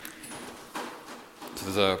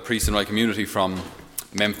There's a priest in my community from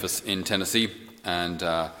Memphis in Tennessee, and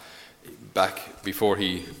back before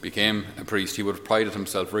he became a priest, he would have prided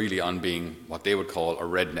himself really on being what they would call a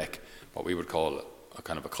redneck, what we would call a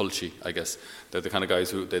kind of a culchie, I guess. They're the kind of guys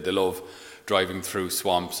who they love driving through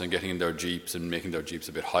swamps and getting in their jeeps and making their jeeps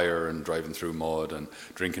a bit higher and driving through mud and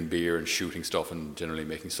drinking beer and shooting stuff and generally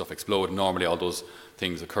making stuff explode. Normally all those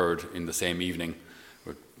things occurred in the same evening,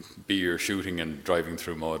 with beer, shooting and driving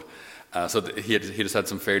through mud. So he just had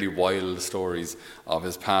some fairly wild stories of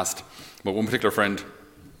his past. But one particular friend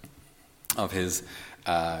of his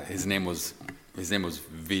name was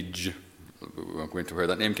Vidge. We won't go into where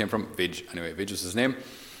that name came from. Vidge. Anyway, Vidge was his name.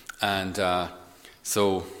 And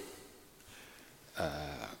so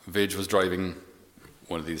Vidge was driving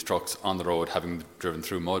one of these trucks on the road, having driven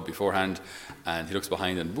through mud beforehand, and he looks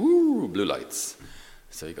behind and woo, blue lights.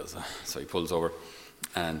 So he pulls over.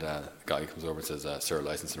 And the guy comes over and says, "Sir,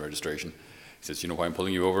 license and registration." He says, "You know why I'm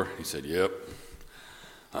pulling you over?" He said, "Yep,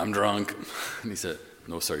 I'm drunk." And he said,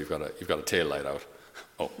 "No, sir, you've got a tail light out."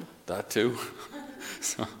 "Oh, that too?"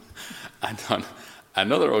 So, and on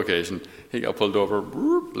another occasion, he got pulled over,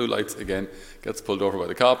 blue lights again, gets pulled over by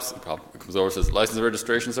the cops. The cop comes over and says, "License and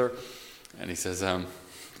registration, sir?" And he says,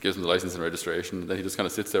 gives him the license and registration. And then he just kind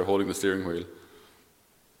of sits there holding the steering wheel.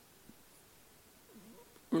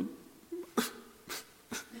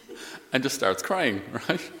 And just starts crying,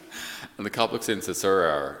 right? And the cop looks in and says,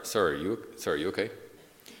 Sir, are you okay?"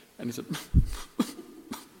 And he said,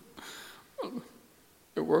 "Well,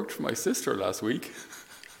 it worked for my sister last week."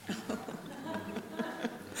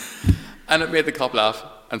 And it made the cop laugh,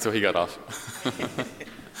 and so he got off.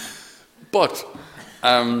 But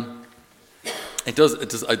I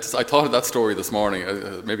thought of that story this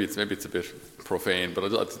morning. Maybe it's a bit profane, but I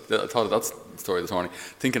thought of that story this morning,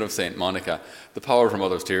 thinking of Saint Monica, the power of her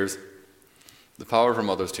mother's tears. The power of her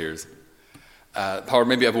mother's tears. Power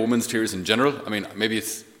maybe of a woman's tears in general. I mean, maybe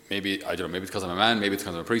it's because I'm a man, maybe it's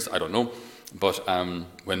because I'm a priest, I don't know. But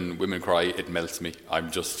when women cry, it melts me. I'm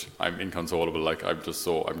inconsolable. Like I just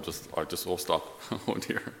so stop. Oh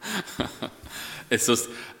dear. It's just,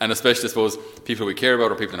 and especially I suppose people we care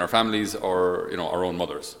about, or people in our families, or our own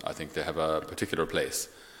mothers. I think they have a particular place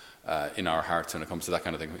in our hearts when it comes to that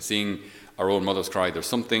kind of thing. Seeing our own mothers cry, there's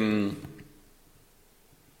something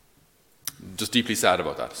just deeply sad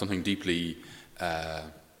about that. Something deeply,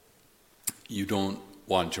 you don't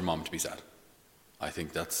want your mom to be sad. I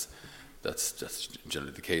think that's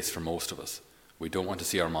generally the case for most of us. We don't want to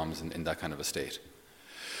see our moms in that kind of a state.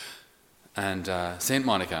 And Saint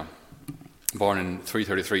Monica, born in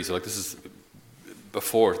 333, so this is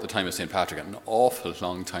before the time of Saint Patrick, an awful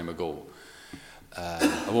long time ago.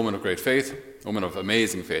 A woman of great faith, a woman of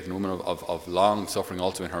amazing faith, and a woman of long suffering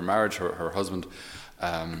also in her marriage. Her husband,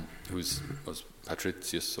 who was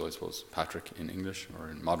Patricius, so I suppose Patrick in English, or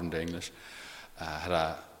in modern day English,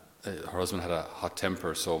 her husband had a hot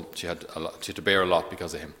temper, so she had to bear a lot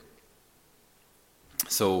because of him.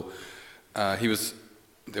 So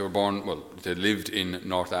they were born, they lived in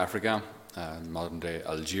North Africa, modern day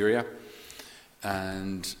Algeria,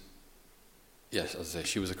 and yes, as I say,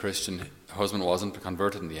 she was a Christian. Her husband wasn't, but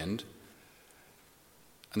converted in the end.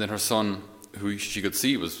 And then her son, who she could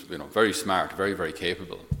see was very smart, very, very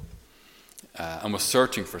capable, and was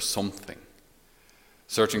searching for something.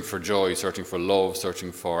 Searching for joy, searching for love,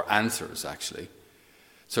 searching for answers, actually.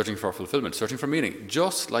 Searching for fulfillment, searching for meaning,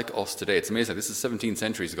 just like us today. It's amazing. This is 17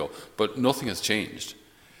 centuries ago, but nothing has changed.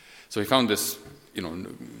 So he found this,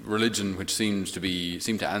 religion which seemed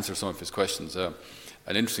to answer some of his questions. An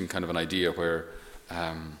interesting kind of an idea where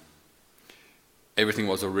everything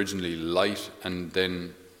was originally light, and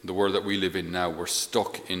then the world that we live in now, we're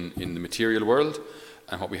stuck in the material world.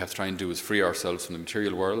 And what we have to try and do is free ourselves from the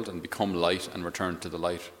material world and become light and return to the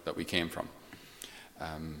light that we came from.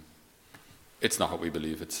 It's not what we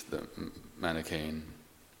believe, it's the Manichaean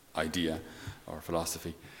idea or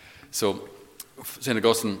philosophy. So St.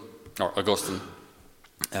 Augustine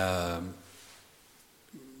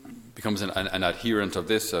becomes an adherent of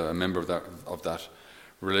this, a member of that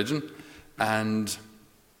religion, and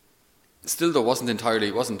still, though, wasn't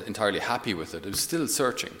entirely happy with it. He was still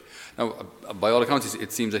searching. Now, by all accounts,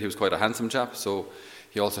 it seems that he was quite a handsome chap, so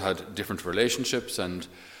he also had different relationships and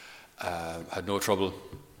had no trouble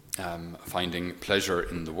finding pleasure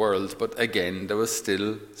in the world. But again, there was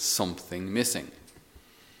still something missing.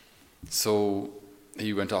 So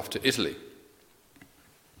he went off to Italy.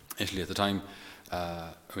 Italy at the time,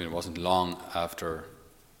 it wasn't long after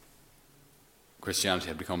Christianity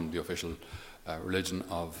had become the official religion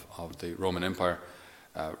of the Roman Empire.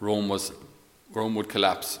 Rome would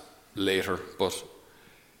collapse later, but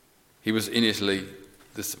he was in Italy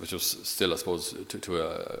this, which was still, I suppose, to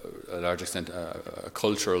a large extent, a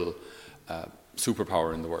cultural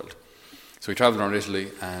superpower in the world. So he travelled around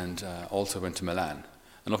Italy and also went to Milan.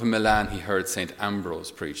 And up in Milan, he heard St.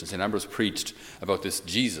 Ambrose preach. And St. Ambrose preached about this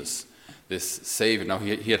Jesus, this Saviour. Now,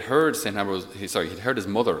 he had heard St. Ambrose, he'd heard his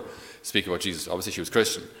mother speak about Jesus. Obviously, she was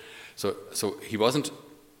Christian. So he wasn't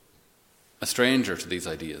a stranger to these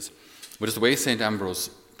ideas. But it's the way St. Ambrose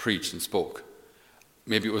preached and spoke.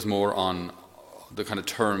 Maybe it was more on the kind of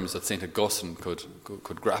terms that St. Augustine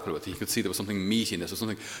could grapple with. He could see there was something meaty in this.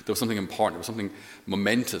 There was something important. There was something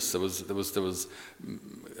momentous. There was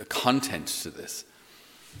a content to this.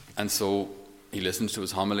 And so he listened to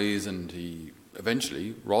his homilies, and he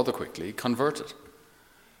eventually, rather quickly, converted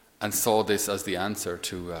and saw this as the answer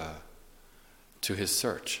to his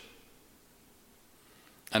search.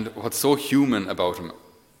 And what's so human about him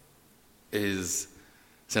is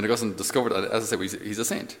St. Augustine discovered, as I said, he's a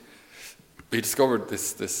saint. He discovered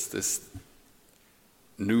this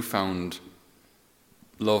newfound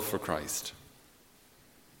love for Christ.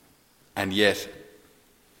 And yet,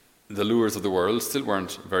 the lures of the world still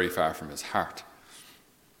weren't very far from his heart.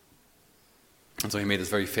 And so he made this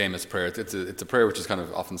very famous prayer. It's a prayer which is kind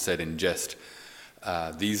of often said in jest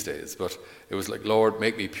these days, but it was like, Lord,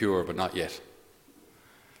 make me pure, but not yet.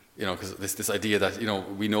 Because this idea that,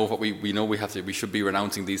 we know what we know we should be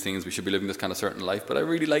renouncing these things, we should be living this kind of certain life, but I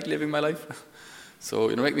really like living my life. So,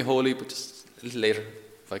 make me holy, but just a little later.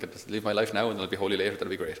 If I could just live my life now and then I'll be holy later, that'd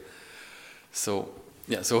be great. So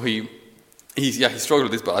he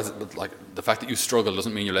struggled with this, but like the fact that you struggle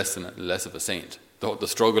doesn't mean you're less of a saint. The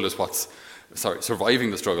struggle is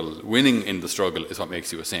surviving the struggle, winning in the struggle is what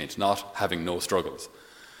makes you a saint, not having no struggles.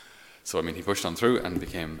 So, he pushed on through and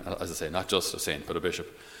became, as I say, not just a saint, but a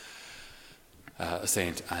bishop, a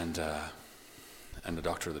saint and a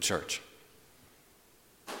doctor of the church.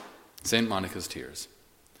 St. Monica's tears,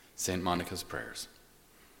 St. Monica's prayers,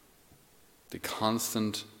 the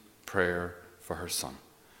constant prayer for her son,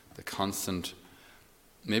 the constant,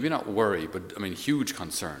 maybe not worry, but huge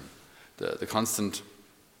concern, the constant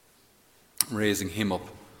raising him up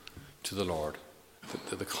to the Lord,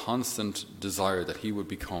 the constant desire that he would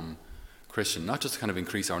become Christian, not just to kind of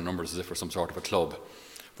increase our numbers as if we're some sort of a club,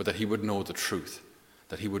 but that he would know the truth,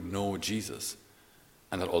 that he would know Jesus,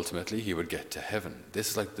 and that ultimately he would get to heaven.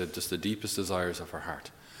 This is like just the deepest desires of her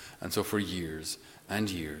heart. And so for years and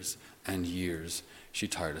years and years, she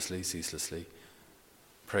tirelessly, ceaselessly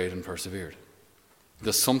prayed and persevered.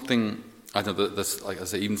 There's something, I don't know, that's, like I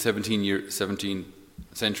say, even 17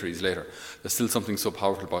 centuries later, there's still something so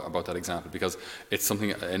powerful about that example, because it's something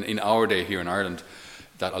in our day here in Ireland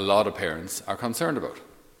that a lot of parents are concerned about.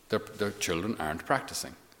 Their children aren't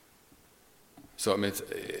practicing. So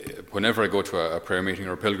whenever I go to a prayer meeting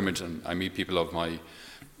or a pilgrimage and I meet people of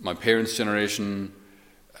my parents' generation,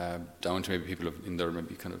 down to maybe people in their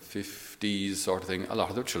maybe kind of 50s sort of thing, a lot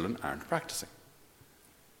of their children aren't practicing.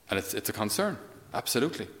 And it's a concern,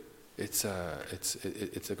 absolutely. It's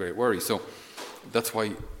a great worry. So that's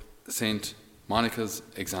why St. Monica's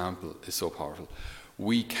example is so powerful.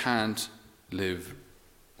 We can't live,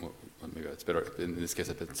 well, maybe it's better, in this case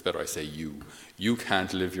it's better I say you. You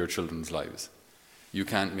can't live your children's lives. You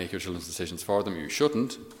can't make your children's decisions for them. You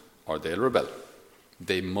shouldn't, or they'll rebel.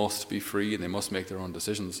 They must be free and they must make their own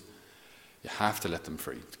decisions. You have to let them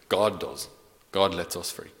free. God does. God lets us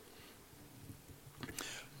free.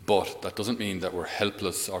 But that doesn't mean that we're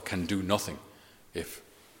helpless or can do nothing if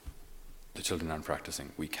the children aren't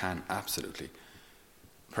practicing. We can absolutely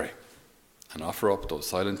pray and offer up those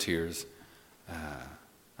silent tears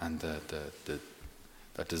and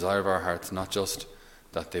that desire of our hearts, not just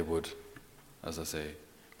that they would, as I say,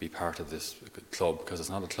 be part of this club, because it's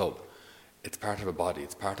not a club. It's part of a body.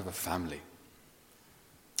 It's part of a family.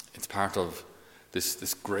 It's part of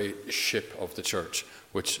this great ship of the church,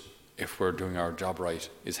 which, if we're doing our job right,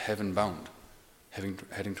 is heaven-bound,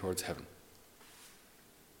 heading towards heaven.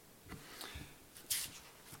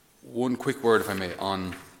 One quick word, if I may,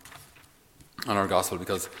 on our gospel,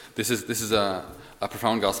 because this is a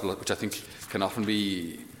profound gospel which I think can often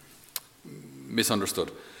be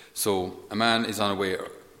misunderstood. So a man is on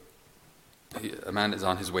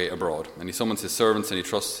his way abroad, and he summons his servants and he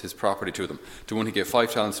trusts his property to them. To one he gave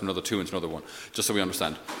 5 talents, to another 2, and to another 1. Just so we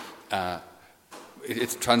understand.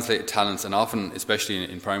 It's translated talents, and often, especially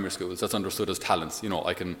in primary schools, that's understood as talents.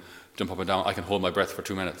 I can jump up and down, I can hold my breath for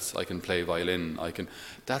 2 minutes, I can play violin,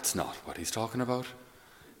 That's not what he's talking about.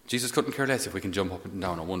 Jesus couldn't care less if we can jump up and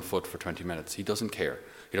down on 1 foot for 20 minutes. He doesn't care.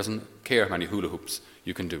 He doesn't care how many hula hoops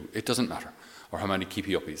you can do. It doesn't matter. Or how many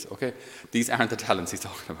keepy-uppies, okay? These aren't the talents he's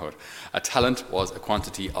talking about. A talent was a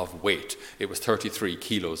quantity of weight. It was 33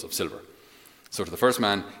 kilos of silver. So to the first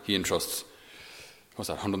man, he entrusts,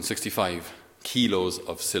 165 kilos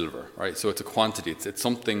of silver, right? So it's a quantity. It's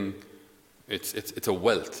something. It's a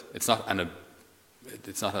wealth. It's not an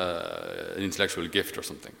intellectual gift or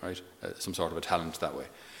something, right? Some sort of a talent that way.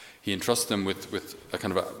 He entrusts them with a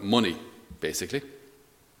kind of a money, basically.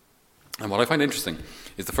 And what I find interesting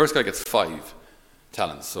is the first guy gets 5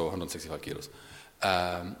 talents, so 165 kilos.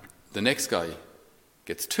 The next guy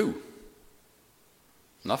gets 2.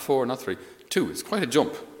 Not 4, not 3, 2. It's quite a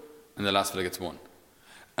jump. And the last fellow gets 1.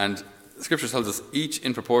 And Scripture tells us each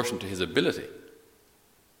in proportion to his ability.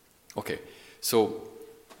 Okay, so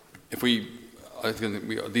I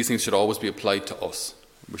think these things should always be applied to us.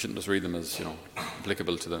 We shouldn't just read them as,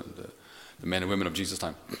 applicable to the men and women of Jesus'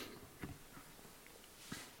 time.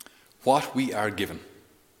 What we are given,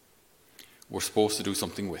 we're supposed to do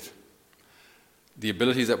something with. The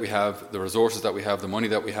abilities that we have, the resources that we have, the money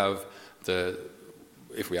that we have,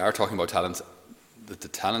 if we are talking about talents, the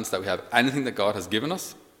talents that we have, anything that God has given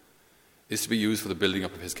us is to be used for the building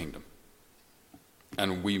up of his kingdom.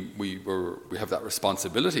 And we have that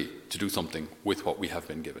responsibility to do something with what we have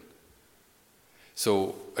been given.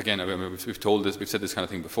 So again, we've said this kind of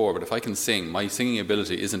thing before, but if I can sing, my singing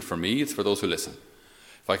ability isn't for me, it's for those who listen.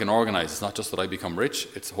 If I can organise, it's not just that I become rich,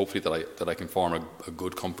 it's hopefully that I can form a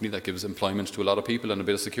good company that gives employment to a lot of people and a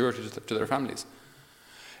bit of security to their families.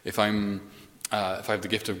 If I have the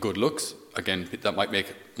gift of good looks, again, that might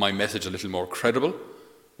make my message a little more credible.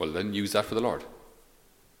 Well, then use that for the Lord.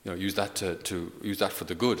 Use that to use that for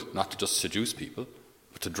the good, not to just seduce people,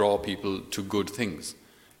 but to draw people to good things.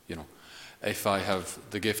 If I have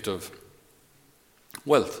the gift of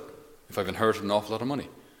wealth, if I've inherited an awful lot of money,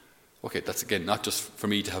 okay, that's again not just for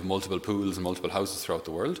me to have multiple pools and multiple houses throughout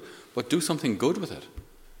the world, but do something good with it.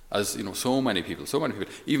 As so many people,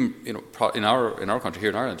 even in our country here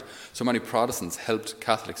in Ireland, so many Protestants helped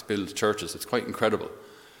Catholics build churches. It's quite incredible.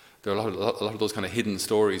 There are a lot of those kind of hidden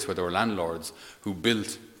stories where there were landlords who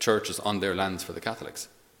built churches on their lands for the Catholics.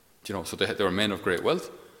 So they were men of great wealth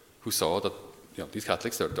who saw that these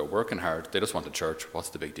Catholics, they're working hard, they just want a church, what's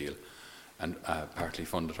the big deal? And partly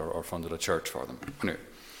funded or funded a church for them. Anyway,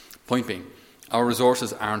 point being, our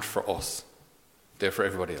resources aren't for us, they're for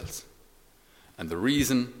everybody else. And the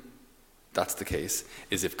reason that's the case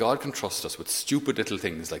is if God can trust us with stupid little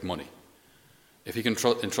things like money, if he can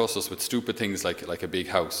entrust us with stupid things like a big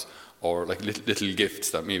house or like little gifts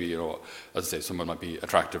that maybe, as I say, someone might be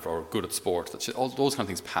attractive or good at sport, all those kind of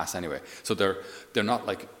things pass anyway. So they're not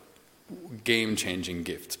like game-changing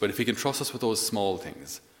gifts. But if he can trust us with those small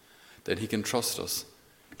things, then he can trust us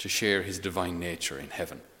to share his divine nature in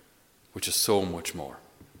heaven, which is so much more.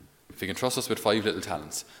 If he can trust us with 5 little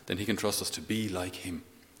talents, then he can trust us to be like him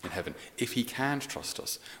in heaven. If he can't trust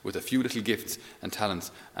us with a few little gifts and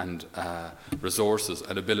talents and resources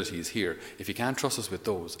and abilities here, if he can't trust us with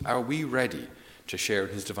those, are we ready to share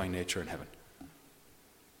his divine nature in heaven?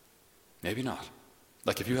 Maybe not.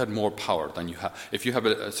 Like if you had more power than you have, if you have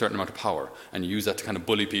a certain amount of power and you use that to kind of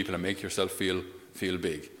bully people and make yourself feel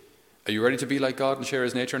big, are you ready to be like God and share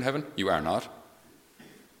his nature in heaven? You are not.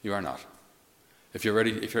 You are not. If you're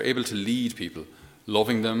able to lead people,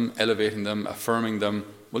 loving them, elevating them, affirming them,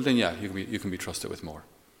 well then yeah, you can be trusted with more.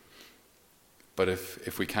 But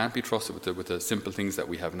if we can't be trusted with the simple things that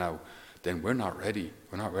we have now, then we're not ready.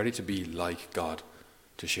 We're not ready to be like God,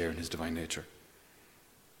 to share in his divine nature.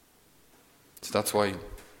 So that's why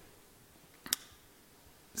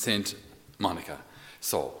Saint Monica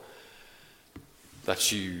saw that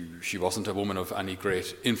she wasn't a woman of any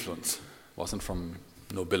great influence, wasn't from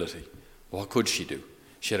nobility. What could she do?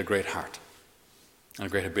 She had a great heart and a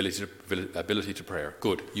great ability to prayer.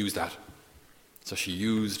 Good, use that. So she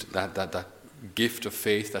used that gift of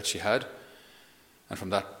faith that she had, and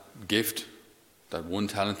from that gift, that one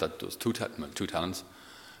talent, that was two talents,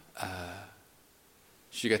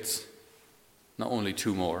 she gets not only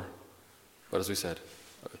 2 more, but as we said,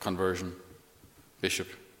 conversion, bishop,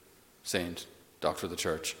 saint, doctor of the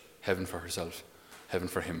church, heaven for herself, heaven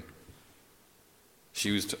for him. She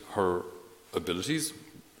used her abilities.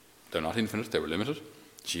 They're not infinite, they were limited.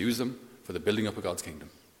 She used them for the building up of God's kingdom.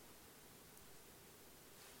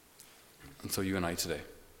 And so you and I today,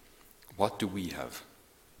 what do we have?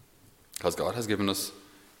 Because God has given us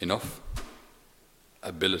enough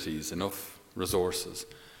abilities, enough resources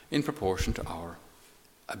in proportion to our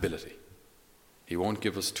ability. He won't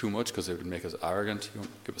give us too much because it would make us arrogant. He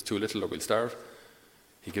won't give us too little or we'll starve.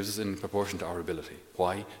 He gives us in proportion to our ability.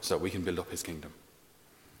 Why? So that we can build up his kingdom.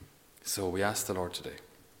 So we ask the Lord today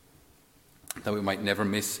that we might never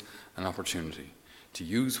miss an opportunity to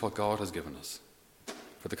use what God has given us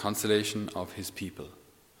for the consolation of his people,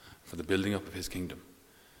 for the building up of his kingdom,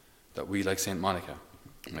 that we, like St. Monica,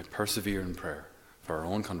 might persevere in prayer for our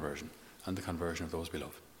own conversion and the conversion of those we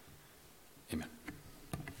love. Amen.